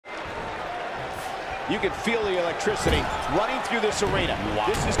You can feel the electricity running through this arena. Wow.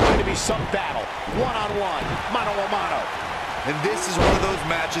 This is going to be some battle. One-on-one, mano-a-mano. And this is one of those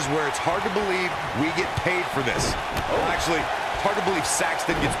matches where it's hard to believe we get paid for this. Well, actually, hard to believe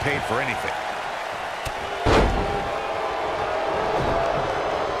Saxton gets paid for anything.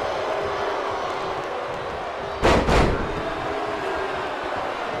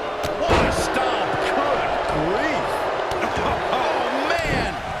 What a stomp. Good grief. Oh,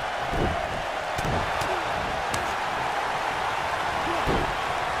 man.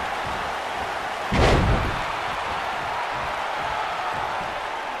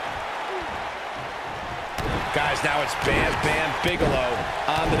 Guys, now it's Bam Bam Bigelow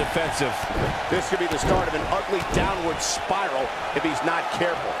on the defensive. This could be the start of an ugly downward spiral if he's not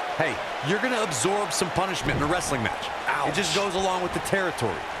careful. Hey, you're going to absorb some punishment in a wrestling match. Ouch. It just goes along with the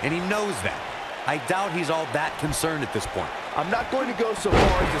territory, and he knows that. I doubt he's all that concerned at this point. I'm not going to go so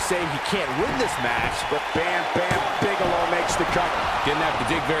far as to say he can't win this match, but Bam Bam Bigelow makes the cover. Didn't have to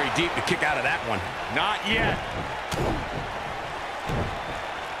dig very deep to kick out of that one. Not yet.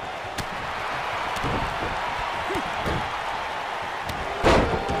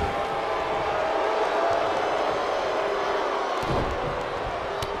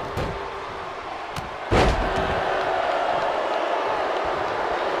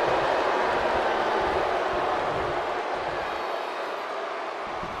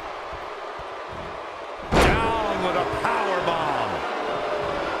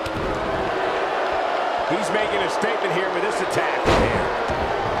 He's making a statement here with this attack.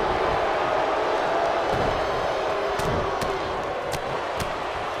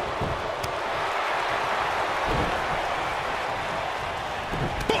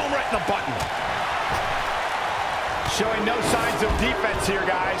 Boom, right in the button. Showing no signs of defense here,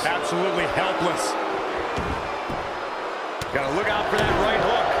 guys. Absolutely helpless. Got to look out for that right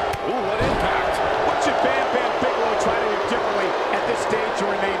hook. Ooh, what impact. What should Bam Bam Bigelow try to do differently at this stage to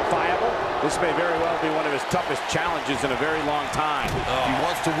remain viable? This may very well be one of his toughest challenges in a very long time. If he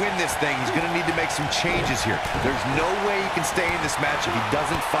wants to win this thing, he's going to need to make some changes here. There's no way he can stay in this match if he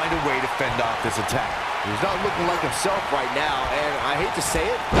doesn't find a way to fend off this attack. He's not looking like himself right now, and I hate to say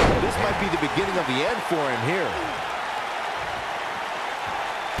it, but this might be the beginning of the end for him here.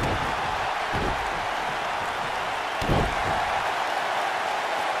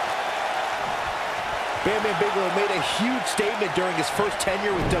 Bam Bam Bigelow made a huge statement during his first tenure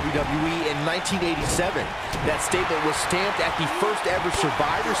with WWE in 1987. That statement was stamped at the first ever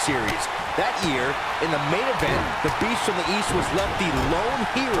Survivor Series. That year, in the main event, the Beast from the East was left the lone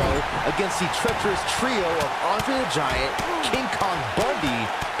hero against the treacherous trio of Andre the Giant, King Kong Bundy,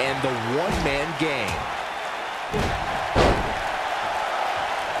 and the One-Man Gang.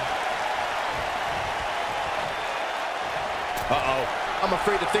 Uh-oh. I'm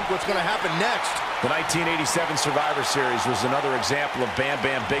afraid to think what's going to happen next. The 1987 Survivor Series was another example of Bam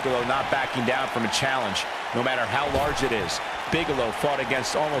Bam Bigelow not backing down from a challenge, no matter how large it is. Bigelow fought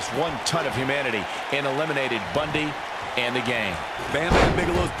against almost 1 ton of humanity and eliminated Bundy and the gang. Bam Bam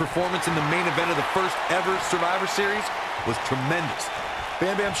Bigelow's performance in the main event of the first ever Survivor Series was tremendous.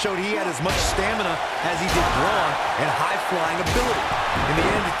 Bam Bam showed he had as much stamina as he did brawn and high-flying ability. In the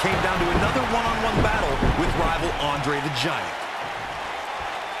end, it came down to another one-on-one battle with rival Andre the Giant.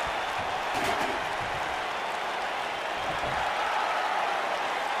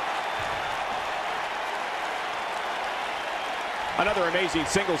 Another amazing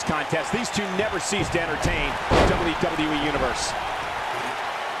singles contest. These two never cease to entertain the WWE Universe.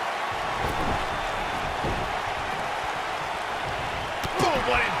 Boom,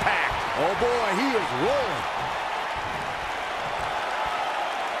 what impact. Oh boy, he is rolling.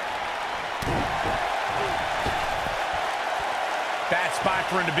 Bad spot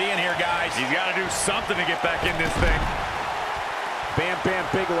for him to be in here, guys. He's got to do something to get back in this thing. Bam Bam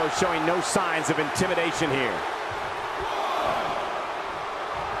Bigelow showing no signs of intimidation here.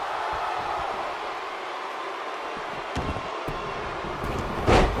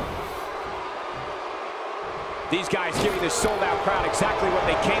 These guys giving this sold-out crowd exactly what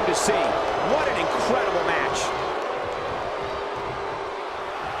they came to see. What an incredible match.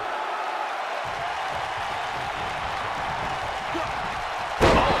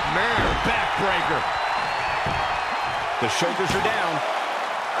 Oh, man, backbreaker. The shoulders are down.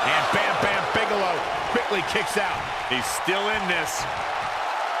 And Bam Bam Bigelow quickly kicks out. He's still in this.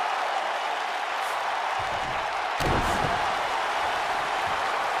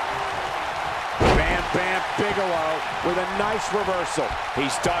 Bam Bigelow with a nice reversal.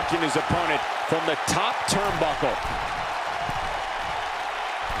 He's stalking his opponent from the top turnbuckle.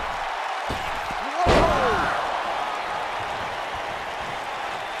 Whoa!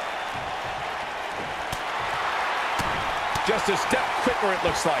 Just a step quicker, it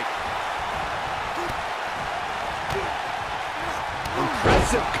looks like.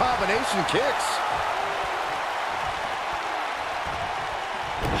 Impressive combination kicks.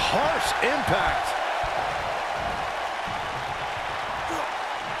 Harsh impact.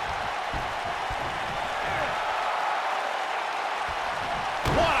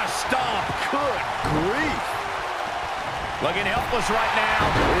 What a stomp. Good grief. Looking helpless right now.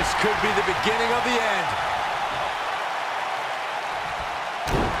 This could be the beginning of the end.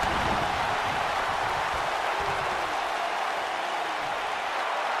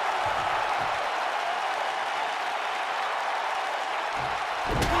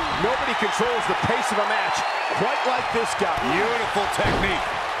 Nobody controls the pace of a match quite like this guy. Beautiful technique.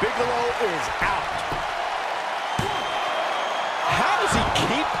 Bigelow is out. How does he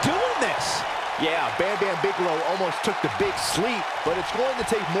keep doing this? Yeah, Bam Bam Bigelow almost took the big sleep, but it's going to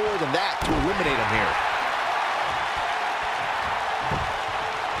take more than that to eliminate him here.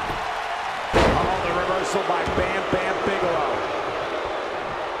 Oh, the reversal by Bam Bam Bigelow.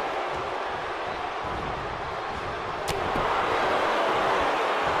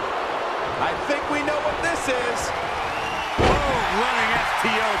 I think we know what this is. Oh, running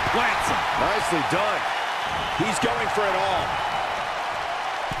FTO plants him. Nicely done. He's going for it all.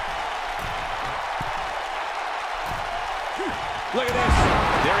 Look at this.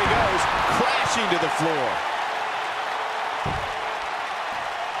 There he goes, crashing to the floor.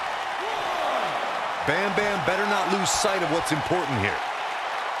 Bam Bam better not lose sight of what's important here.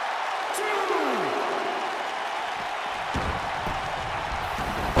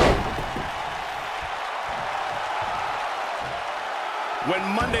 When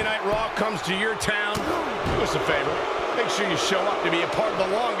Monday Night Raw comes to your town, do us a favor. Make sure you show up to be a part of the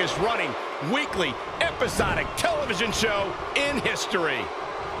longest-running, weekly, episodic television show in history.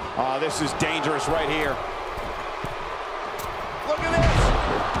 Oh, this is dangerous right here. Look at this!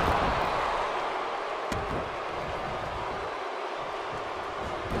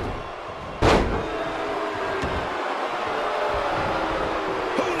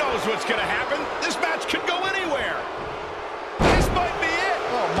 Who knows what's going to happen? This match could go anywhere. This might be it.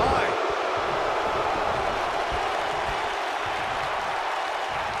 Oh, my.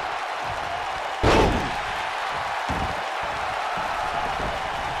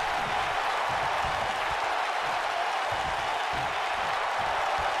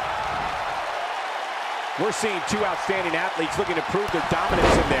 We're seeing two outstanding athletes looking to prove their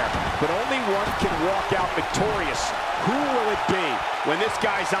dominance in there, but only one can walk out victorious. Who will it be? When this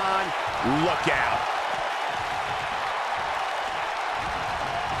guy's on, look out.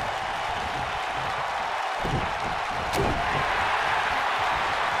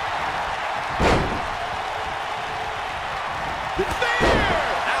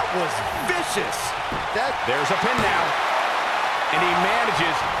 That was vicious. There's a pin now. And he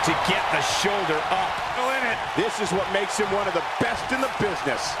manages to get the shoulder up. In it. This is what makes him one of the best in the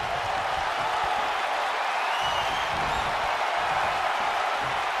business.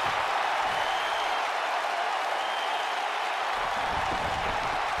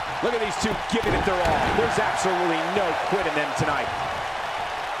 Look at these two giving it their all. There's absolutely no quit in them tonight.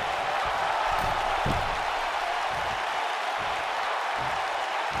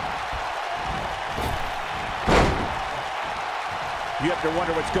 You have to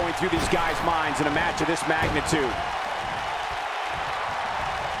wonder what's going through these guys' minds in a match of this magnitude.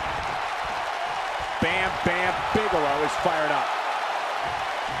 Bam Bam Bigelow is fired up.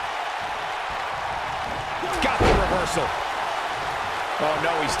 Got the reversal. Oh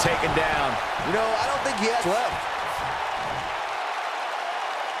no, he's taken down. You know, I don't think he has left.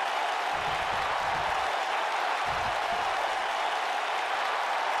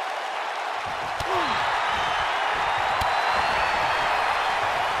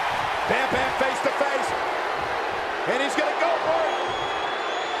 Bam Bam face to face. And he's going to go for it.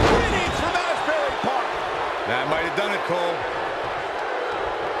 Greetings from Asbury Park. That might have done it, Cole.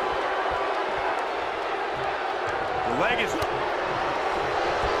 The leg is...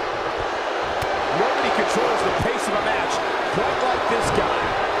 Nobody controls the pace of a match quite like this guy.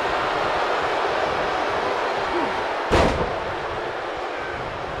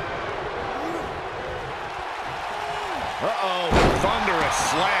 Uh-oh. Thunderous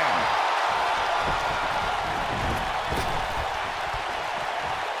slam.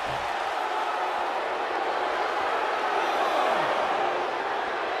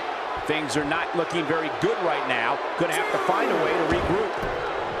 Things are not looking very good right now. Gonna have to find a way to regroup.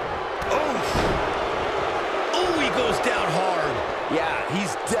 Oh, he goes down hard. Yeah,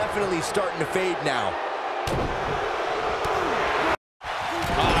 he's definitely starting to fade now.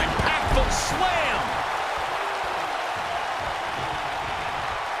 Impactful slam.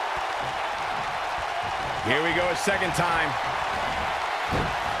 Here we go a second time.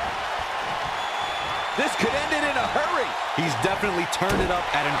 This could end it in a hurry. He's definitely turned it up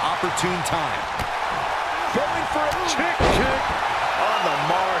at an opportune time. Going for a kick. On the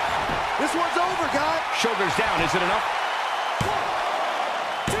mark. This one's over, guys. Shoulders down. Is it enough?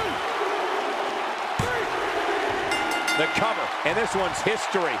 1, 2, 3. The cover. And this one's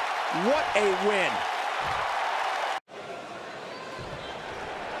history. What a win.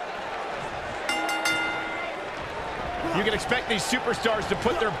 You can expect these superstars to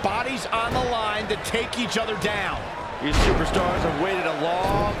put their bodies on the line to take each other down. These superstars have waited a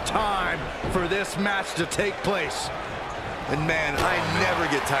long time for this match to take place. And man, I never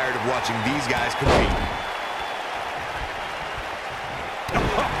get tired of watching these guys compete.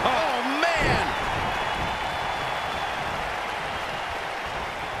 Oh, man!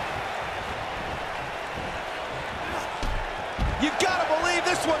 You gotta believe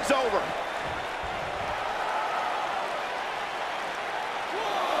this one's over.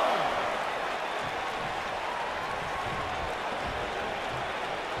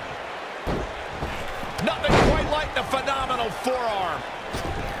 Nothing quite like the phenomenal forearm.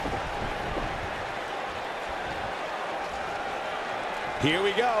 Here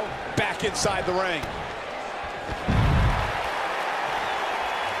we go, back inside the ring.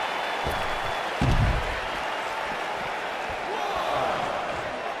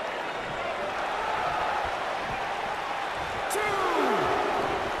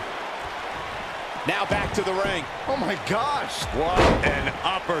 Now back to the ring. Oh my gosh. What an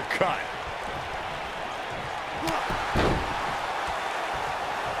uppercut.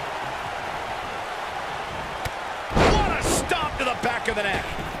 What a stomp to the back of the neck.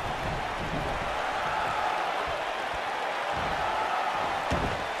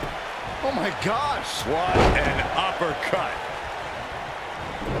 Oh my gosh. What an uppercut.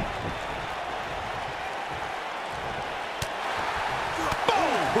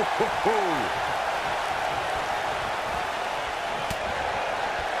 Boom!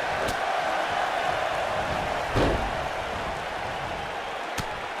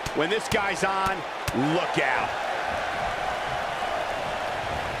 When this guy's on, look out.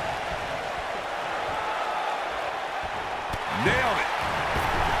 Nailed it.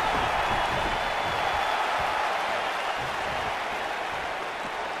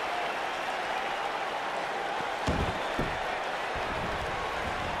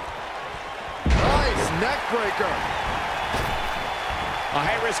 Nice neck breaker. A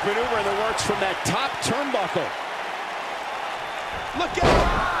high-risk maneuver in the works from that top turnbuckle. Look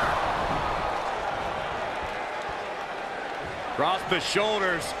out! Cross the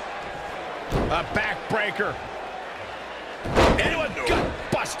shoulders. A backbreaker. Into a gut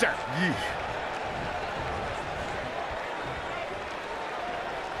buster.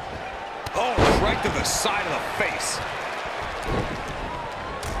 Oh, right to the side of the face.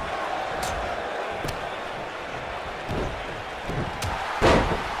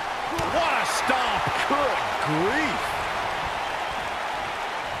 What a stomp. Good grief.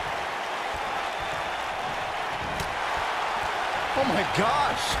 Oh my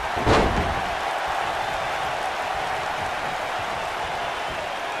gosh.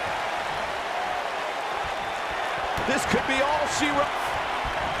 This could be all she wrote.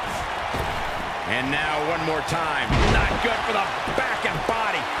 And now one more time. Not good for the back and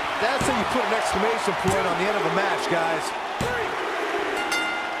body. That's how you put an exclamation point on the end of a match, guys.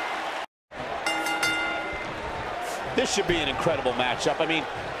 This should be an incredible matchup. I mean,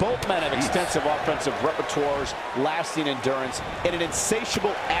 both men have extensive offensive repertoires, lasting endurance, and an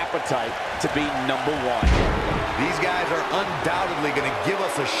insatiable appetite to be number one. These guys are undoubtedly going to give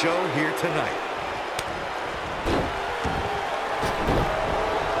us a show here tonight.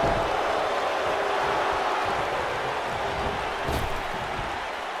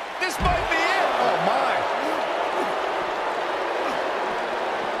 This might be it. Oh, my.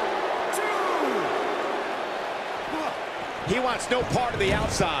 He wants no part of the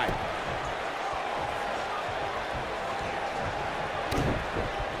outside.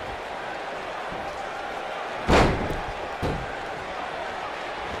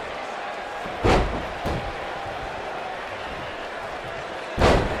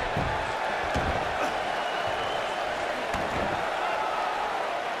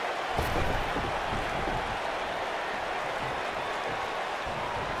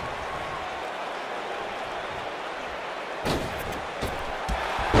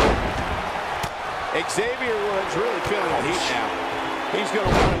 Xavier Woods really feeling the heat now. He's going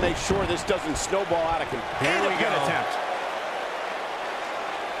to want to make sure this doesn't snowball out of control. Here we go. Good attempt.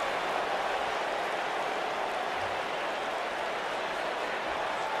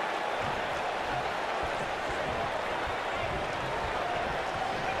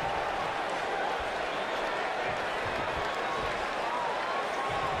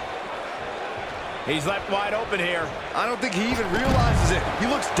 He's left wide open here. I don't think he even realizes it. He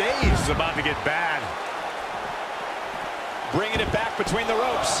looks dazed. This is about to get bad. Bringing it back between the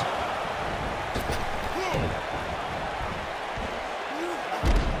ropes.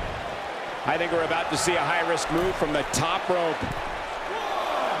 I think we're about to see a high-risk move from the top rope.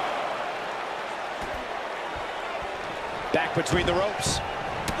 Back between the ropes.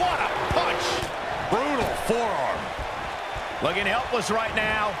 What a punch! Brutal forearm. Looking helpless right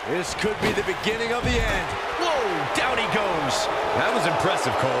now. This could be the beginning of the end. Whoa, down he goes. That was impressive,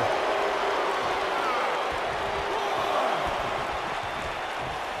 Cole.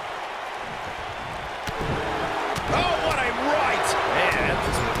 Oh, what a right! Man,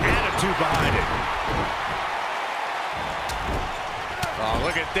 that's some attitude behind it. Oh,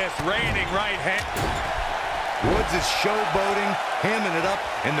 look at this reigning right hand. Woods is showboating, hamming it up,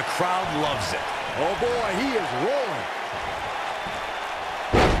 and the crowd loves it. Oh boy, he is rolling.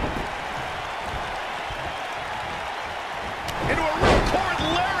 Into a ripcord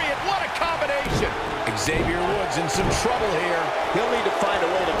lariat. What a combination. Xavier Woods in some trouble here. He'll need to find a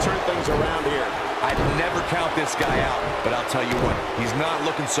way to turn things around here. I'd never count this guy out, but I'll tell you what, he's not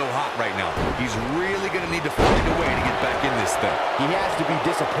looking so hot right now. He's really going to need to find a way to get back in this thing. He has to be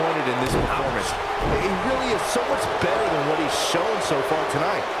disappointed in this performance. He really is so much better than what he's shown so far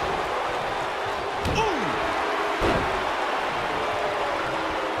tonight. Ooh.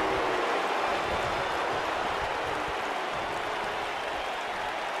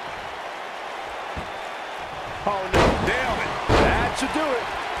 Oh, no. Nailed it. That should do it.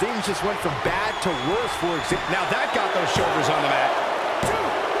 Things just went from bad to worse for Xavier. Now that got those shoulders on the mat.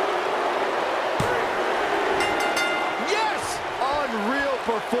 Yes! Unreal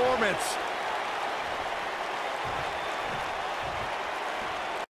performance.